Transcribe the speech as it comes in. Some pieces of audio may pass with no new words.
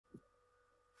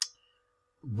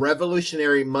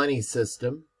revolutionary money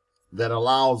system that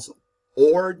allows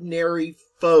ordinary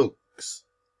folks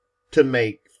to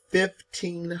make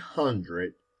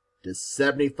 $1,500 to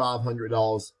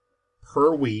 $7,500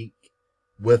 per week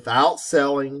without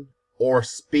selling or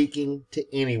speaking to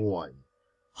anyone.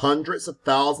 Hundreds of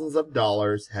thousands of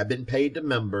dollars have been paid to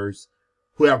members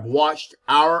who have watched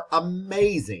our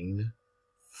amazing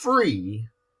free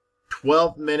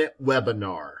 12-minute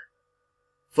webinar.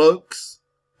 Folks,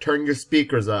 turn your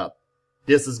speakers up.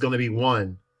 This is going to be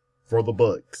one for the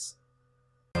books.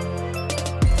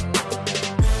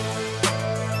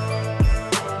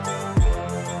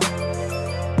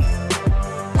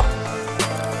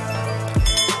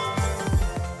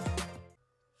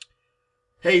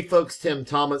 Hey folks, Tim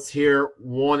Thomas here.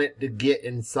 Wanted to get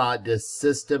inside this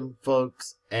system,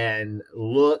 folks, and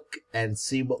look and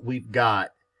see what we've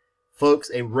got. Folks,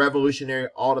 a revolutionary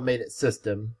automated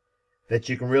system that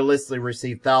you can realistically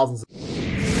receive thousands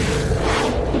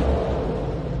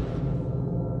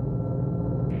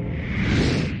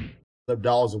of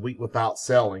dollars a week without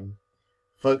selling.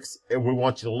 Folks, and we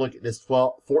want you to look at this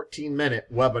 14-minute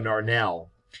webinar now.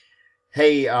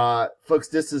 Hey, folks,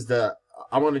 this is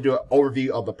I want to do an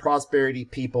overview of the Prosperity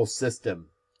People System.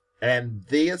 And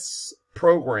this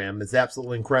program is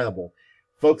absolutely incredible.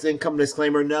 Folks, income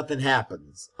disclaimer, nothing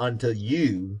happens until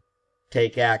you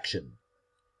take action.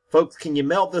 Folks, can you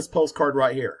mail this postcard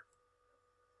right here?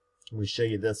 Let me show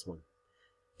you this one.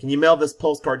 Can you mail this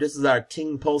postcard? This is our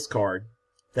team postcard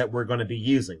that we're going to be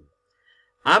using.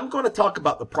 I'm going to talk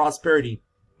about the Prosperity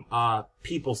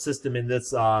People System in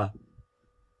this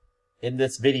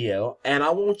video, and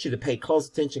I want you to pay close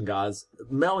attention, guys.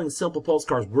 Mailing simple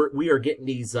postcards, we are getting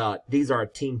these are our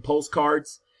team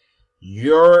postcards.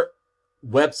 Your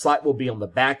website will be on the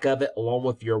back of it, along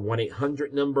with your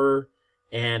 1-800 number,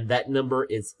 and that number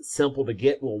is simple to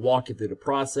get. We'll walk you through the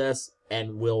process,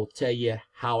 and we'll tell you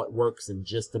how it works in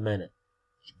just a minute.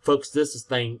 Folks, this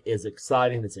thing is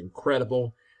exciting. It's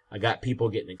incredible. I got people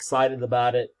getting excited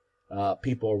about it.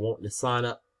 People are wanting to sign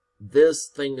up. This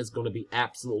thing is going to be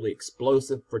absolutely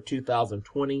explosive for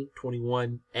 2020,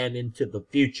 21, and into the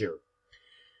future.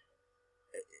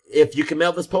 If you can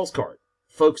mail this postcard,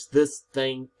 folks, this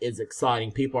thing is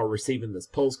exciting. People are receiving this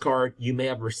postcard. You may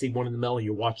have received one in the mail and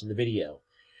you're watching the video.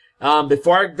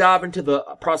 Before I dive into the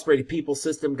Prosperity People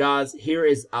System, guys, here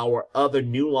is our other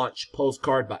new launch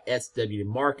postcard by SW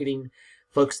Marketing.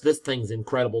 Folks, this thing's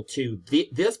incredible too.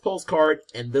 This postcard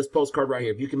and this postcard right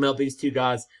here, if you can mail these two,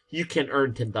 guys, you can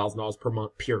earn $10,000 per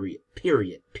month, period.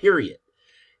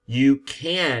 You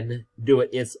can do it.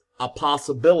 It's a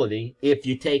possibility if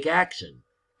you take action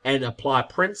and apply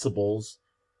principles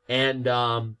and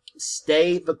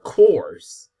stay the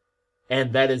course,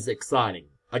 and that is exciting.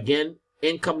 Again,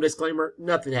 income disclaimer,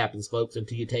 nothing happens, folks,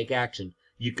 until you take action.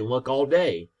 You can look all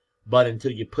day, but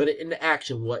until you put it into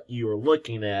action, what you are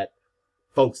looking at,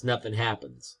 folks, nothing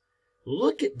happens.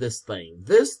 Look at this thing.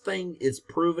 This thing is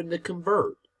proven to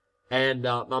convert, and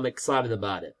I'm excited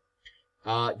about it.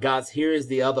 Guys, here is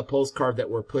the other postcard that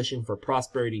we're pushing for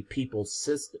Prosperity People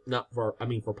System,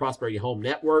 for Prosperity Home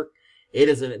Network. It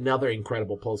is another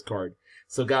incredible postcard.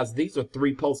 So, guys, these are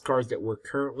 3 postcards that we're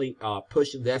currently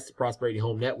pushing. That's the Prosperity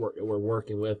Home Network that we're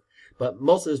working with. But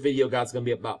most of this video, guys, is going to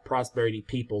be about Prosperity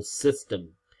People System.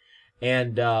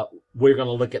 And we're going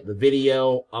to look at the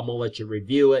video. I'm going to let you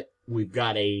review it. We've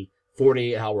got a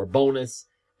 48-hour bonus,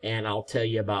 and I'll tell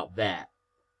you about that.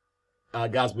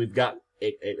 Guys, we've got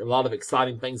a lot of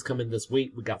exciting things coming this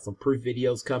week. We've got some proof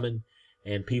videos coming,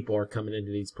 and people are coming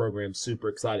into these programs super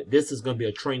excited. This is going to be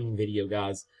a training video,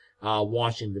 guys,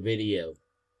 watching the video.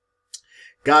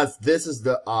 Guys, this is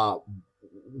the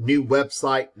new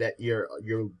website that you're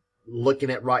looking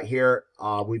at right here.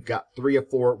 We've got 3 or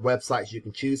 4 websites you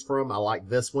can choose from. I like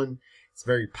this one. It's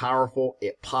very powerful.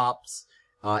 It pops.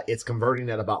 It's converting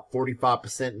at about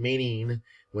 45%, meaning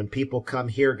when people come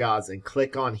here, guys, and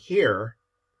click on here,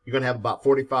 you're going to have about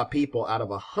 45 people out of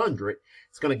 100.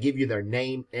 It's going to give you their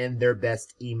name and their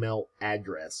best email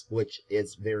address, which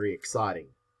is very exciting.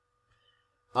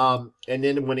 And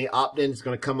then when they opt in, it's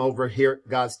going to come over here,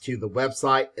 guys, to the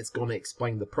website. It's going to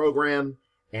explain the program.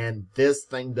 And this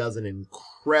thing does an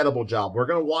incredible job. We're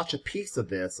going to watch a piece of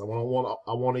this. I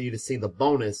want you to see the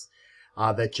bonus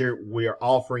that we are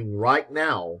offering right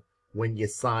now when you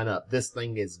sign up. This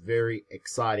thing is very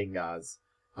exciting, guys.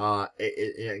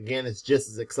 Again, it's just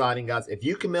as exciting, guys. If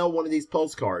you can mail one of these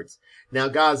postcards. Now,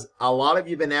 guys, a lot of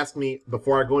you have been asking me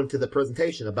before I go into the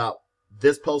presentation about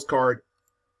this postcard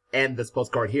and this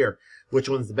postcard here. Which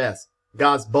one's the best?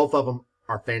 Guys, both of them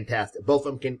are fantastic. Both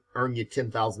of them can earn you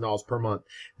 $10,000 per month.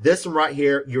 This one right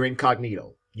here, you're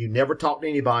incognito. You never talk to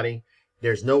anybody,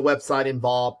 There's no website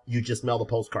involved. You just mail the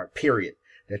postcard, period.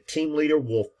 The team leader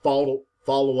will follow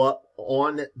up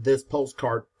on this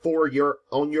postcard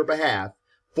on your behalf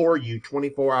for you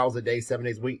 24 hours a day, 7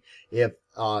 days a week. If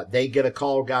they get a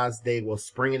call, guys, they will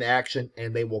spring into action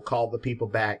and they will call the people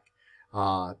back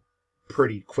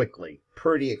pretty quickly.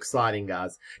 Pretty exciting,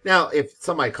 guys. Now, if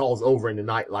somebody calls over in the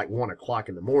night, like 1 o'clock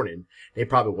in the morning, they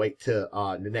probably wait till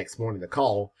the next morning to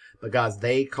call. But guys,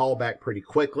 they call back pretty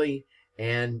quickly,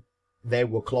 and they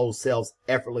will close sales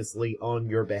effortlessly on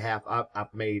your behalf.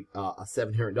 I've made a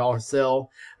 $700 sale.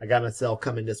 I got a sale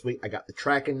coming this week. I got the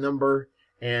tracking number,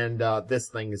 and this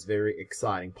thing is very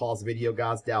exciting. Pause the video,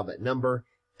 guys. Dial that number.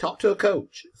 Talk to a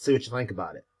coach. See what you think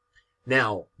about it.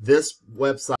 Now, this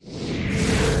website.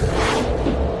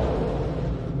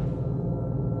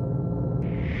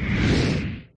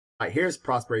 All right, here's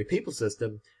Prosperity People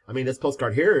System. I mean, this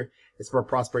postcard here is for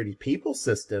Prosperity People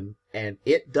System, and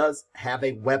it does have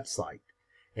a website,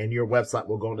 and your website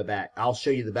will go in the back. I'll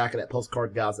show you the back of that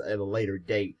postcard, guys, at a later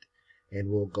date, and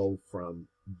we'll go from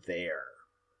there.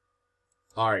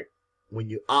 All right, when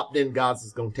you opt in, guys,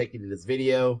 it's going to take you to this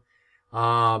video,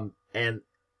 and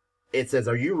it says,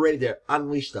 are you ready to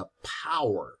unleash the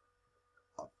power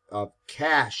of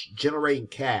cash, generating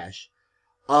cash,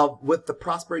 with the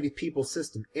Prosperity People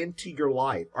System into your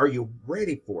life? Are you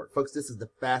ready for it? Folks, this is the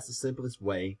fastest, simplest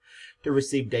way to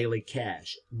receive daily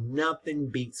cash. Nothing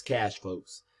beats cash,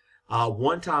 folks.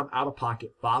 One time out of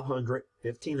pocket, $500,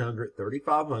 $1,500,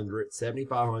 $3,500,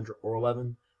 $7,500, or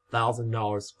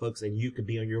 $11,000, folks, and you could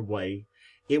be on your way.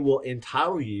 It will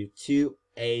entitle you to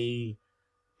a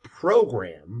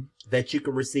program that you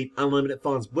can receive unlimited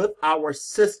funds. With our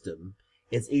system,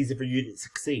 it's easy for you to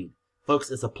succeed.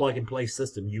 Folks, it's a plug-and-play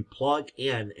system. You plug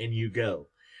in and you go.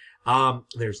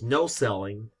 There's no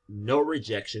selling, no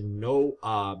rejection,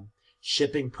 no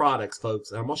shipping products,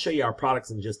 folks. I'm going to show you our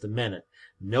products in just a minute.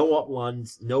 No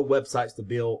uploads, no websites to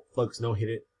build, folks, no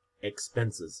hidden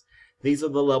expenses. These are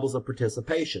the levels of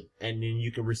participation, and then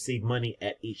you can receive money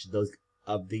at each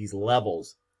of these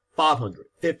levels. $500,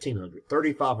 $1,500,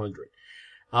 $3,500,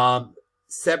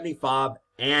 $75,000,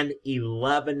 and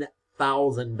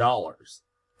 $11,000.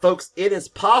 Folks, it is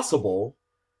possible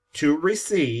to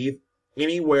receive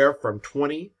anywhere from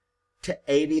 $20,000 to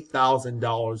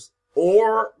 $80,000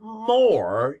 or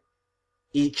more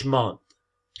each month.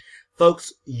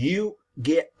 Folks, you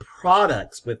get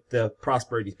products with the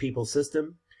Prosperity People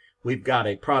System. We've got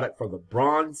a product for the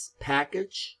bronze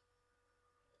package.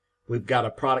 We've got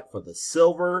a product for the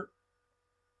silver,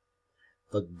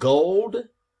 the gold,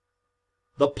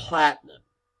 the platinum.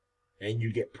 And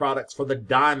you get products for the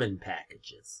diamond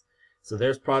packages. So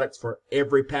there's products for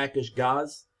every package,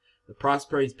 guys. The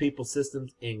Prosperity People System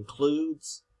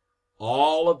includes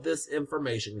all of this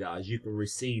information, guys. You can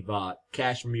receive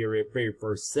cash from your very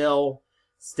first sale,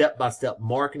 step-by-step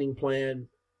marketing plan,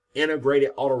 integrated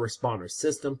autoresponder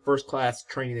system, first-class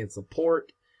training and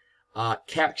support,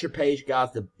 capture page,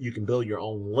 guys, that you can build your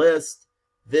own list.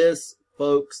 This,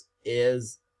 folks,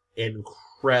 is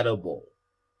incredible.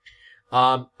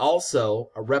 Also,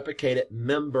 a replicated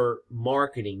member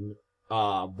marketing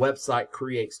website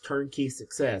creates turnkey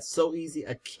success. So easy,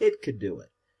 a kid could do it.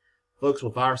 Folks,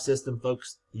 with our system,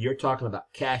 folks, you're talking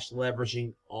about cash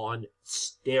leveraging on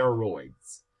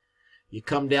steroids. You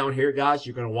come down here, guys,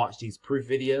 you're going to watch these proof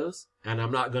videos, and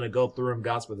I'm not going to go through them,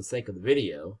 guys, for the sake of the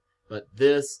video, but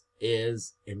this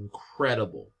is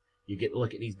incredible. You get to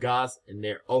look at these guys, and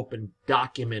they're open,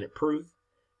 documented proof.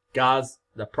 Guys,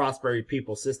 the Prosperity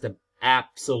People System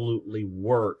absolutely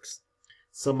works.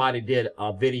 Somebody did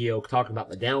a video talking about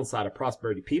the downside of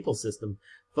Prosperity People System.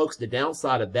 Folks, the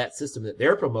downside of that system that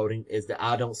they're promoting is that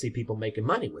I don't see people making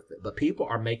money with it. But people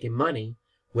are making money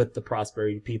with the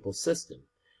Prosperity People System.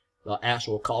 The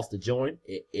actual cost to join,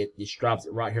 it describes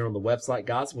it right here on the website,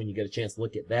 guys, when you get a chance to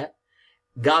look at that.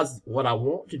 Guys, what I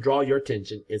want to draw your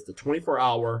attention is the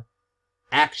 24-hour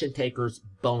Action Takers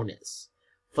bonus.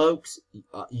 Folks,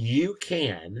 you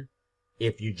can,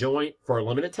 if you join for a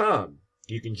limited time,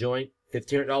 you can join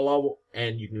 $1,500 level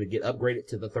and you can get upgraded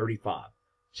to the 35.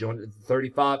 Join at the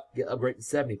 35, get upgraded to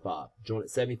 75. Join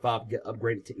at 75, get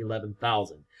upgraded to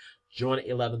 11,000. Join at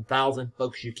 11,000,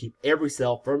 folks, you keep every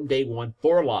sale from day one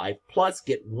for life, plus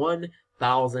get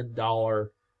 $1,000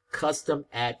 custom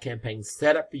ad campaign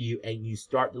set up for you, and you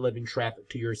start delivering traffic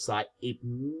to your site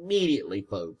immediately,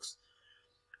 folks.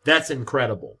 That's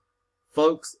incredible.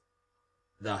 Folks,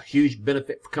 the huge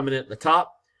benefit for coming in at the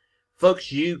top.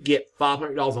 Folks, you get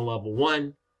 $500 on level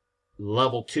 1,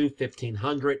 level 2,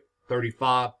 $1,500,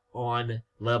 $35 on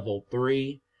level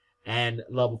 3, and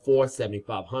level 4,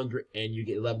 $7,500, and you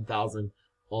get $11,000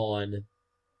 on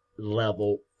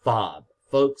level 5.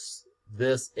 Folks,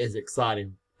 this is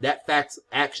exciting. That Facts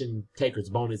Action Takers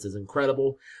bonus is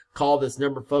incredible. Call this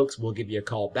number, folks. We'll give you a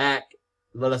call back.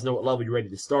 Let us know what level you're ready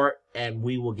to start, and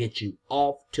we will get you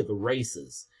off to the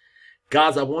races.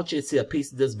 Guys, I want you to see a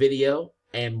piece of this video,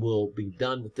 and we'll be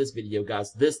done with this video,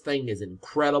 guys. This thing is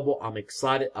incredible. I'm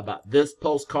excited about this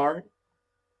postcard.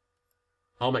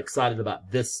 I'm excited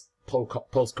about this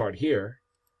postcard here,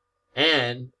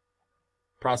 and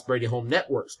Prosperity Home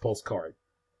Network's postcard.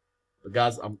 But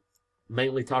guys, I'm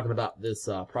mainly talking about this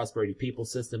Prosperity People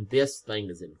System. This thing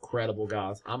is incredible,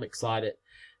 guys. I'm excited.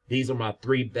 These are my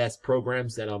 3 best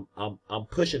programs that I'm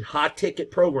pushing. High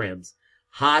ticket programs,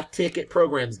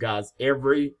 guys.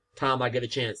 Every time I get a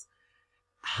chance,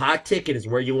 high ticket is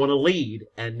where you want to lead,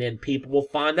 and then people will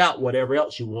find out whatever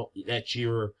else you want that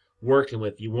you're working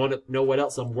with. You want to know what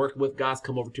else I'm working with, guys?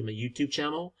 Come over to my YouTube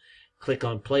channel, click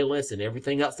on playlists, and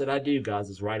everything else that I do, guys,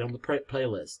 is right on the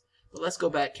playlist. But let's go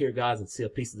back here, guys, and see a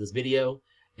piece of this video,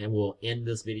 and we'll end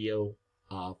this video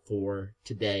for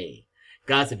today.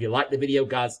 Guys, if you like the video,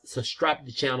 guys, subscribe to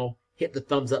the channel, hit the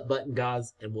thumbs up button,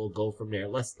 guys, and we'll go from there.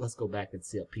 Let's go back and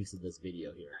see a piece of this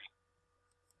video here.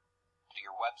 To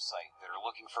your website that are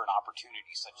looking for an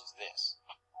opportunity such as this.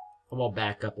 I'm going to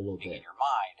back up a little bit. In your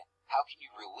mind, how can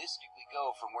you realistically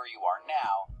go from where you are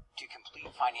now to complete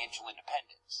financial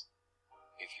independence?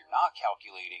 If you're not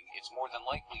calculating, it's more than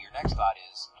likely your next thought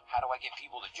is, how do I get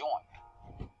people to join?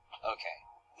 Okay,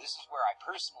 this is where I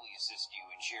personally assist you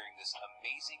in sharing this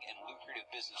amazing and lucrative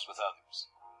business with others.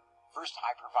 First,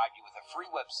 I provide you with a free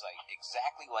website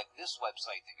exactly like this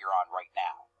website that you're on right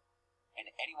now. And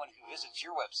anyone who visits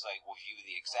your website will view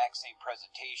the exact same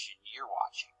presentation you're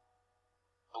watching.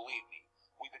 Believe me,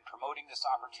 we've been promoting this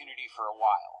opportunity for a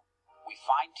while. We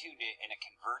fine-tuned it and it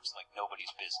converts like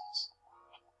nobody's business.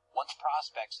 Once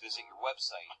prospects visit your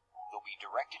website, they'll be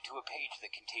directed to a page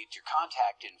that contains your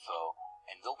contact info,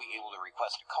 and they'll be able to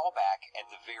request a callback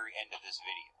at the very end of this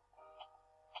video.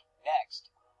 Next,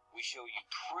 we show you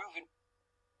proven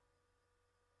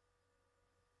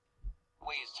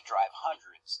ways to drive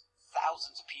hundreds,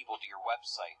 thousands of people to your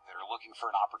website that are looking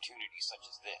for an opportunity such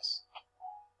as this.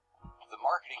 The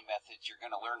marketing methods you're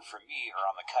going to learn from me are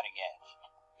on the cutting edge.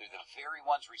 They're the very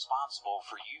ones responsible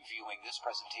for you viewing this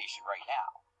presentation right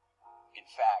now. In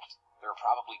fact, there are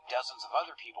probably dozens of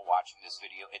other people watching this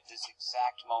video at this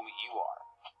exact moment you are.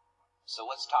 So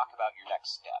let's talk about your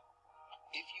next step.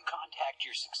 If you contact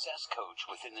your success coach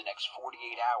within the next 48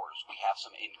 hours, we have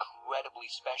some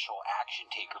incredibly special action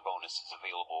taker bonuses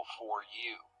available for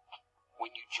you.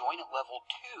 When you join at level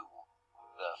 2,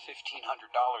 the $1,500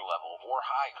 level or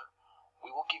higher,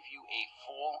 we will give you a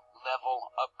full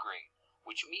level upgrade,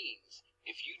 which means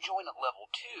if you join at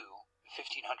level 2, the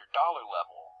 $1,500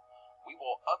 level, we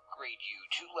will upgrade you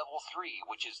to level 3,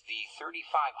 which is the $3,500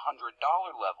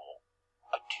 level,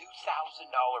 a $2,000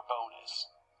 bonus.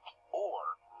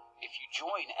 Or, if you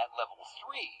join at level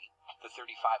 3, the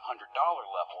 $3,500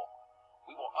 level,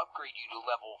 we will upgrade you to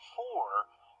level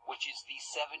 4, which is the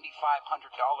 $7,500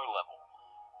 level,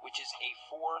 which is a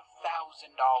 $4,000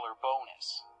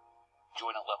 bonus.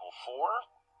 Join at level 4,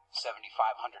 $7,500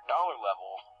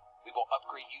 level, we will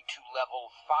upgrade you to level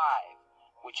 5,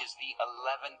 which is the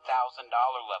 $11,000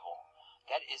 level.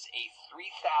 That is a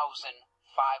 $3,500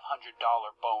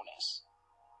 bonus.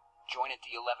 Join at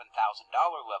the $11,000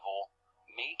 level,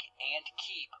 make and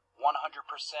keep 100%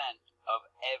 of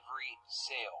every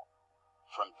sale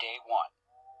from day 1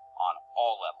 on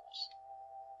all levels.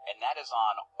 And that is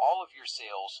on all of your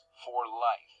sales for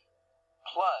life.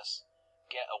 Plus,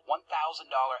 get a $1,000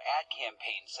 ad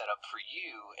campaign set up for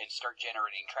you and start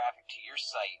generating traffic to your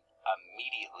site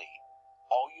immediately.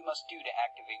 All you must do to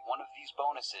activate one of these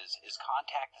bonuses is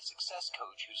contact the success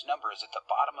coach whose number is at the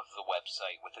bottom of the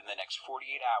website within the next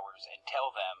 48 hours and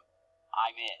tell them,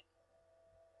 I'm in.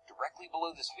 Directly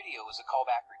below this video is a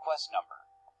callback request number.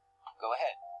 Go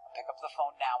ahead, pick up the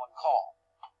phone now and call.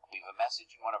 Leave a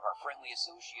message and one of our friendly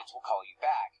associates will call you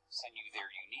back, send you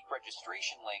their unique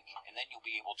registration link, and then you'll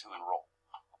be able to enroll.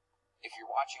 If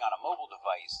you're watching on a mobile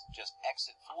device, just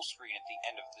exit full screen at the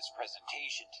end of this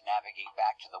presentation to navigate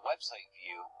back to the website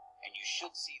view, and you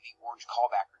should see the orange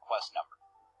callback request number.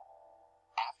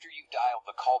 After you've dialed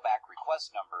the callback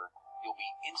request number, you'll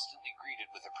be instantly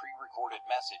greeted with a pre-recorded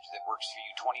message that works for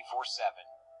you 24/7,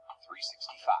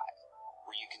 365,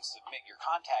 where you can submit your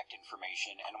contact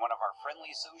information and one of our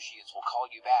friendly associates will call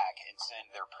you back and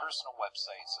send their personal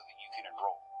website so that you can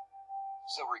enroll.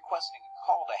 So requesting a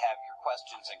call to have your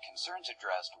questions and concerns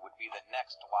addressed would be the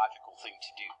next logical thing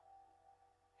to do.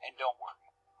 And don't worry,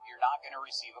 you're not going to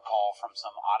receive a call from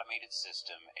some automated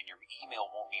system and your email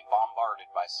won't be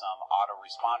bombarded by some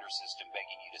autoresponder system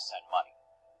begging you to send money.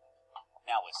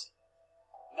 Now listen,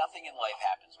 Nothing in life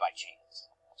happens by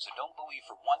chance, so don't believe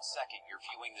for 1 second you're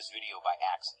viewing this video by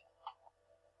accident.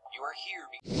 You are here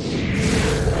because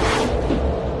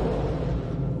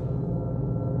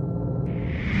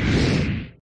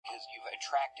you've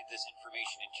attracted this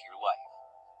information into your life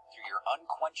through your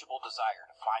unquenchable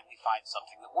desire to finally find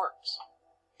something that works.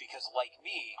 Because like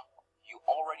me, you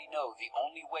already know the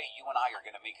only way you and I are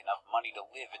going to make enough money to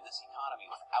live in this economy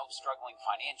without struggling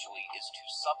financially is to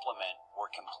supplement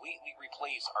or completely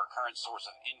replace our current source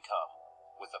of income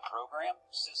with a program,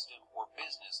 system, or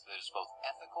business that is both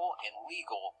ethical and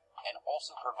legal and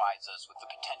also provides us with the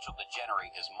potential to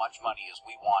generate as much money as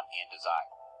we want and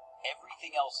desire.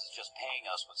 Everything else is just paying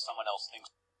us what someone else thinks.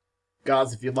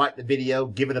 Guys, if you liked the video,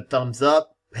 give it a thumbs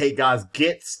up. Hey guys,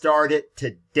 get started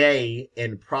today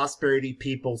in Prosperity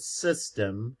People's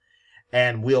system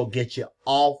and we'll get you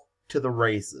off to the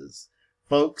races.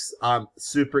 Folks, I'm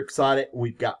super excited.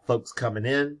 We've got folks coming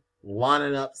in,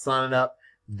 lining up, signing up.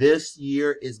 This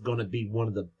year is going to be one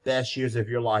of the best years of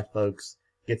your life, folks.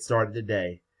 Get started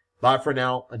today. Bye for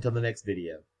now. Until the next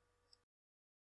video.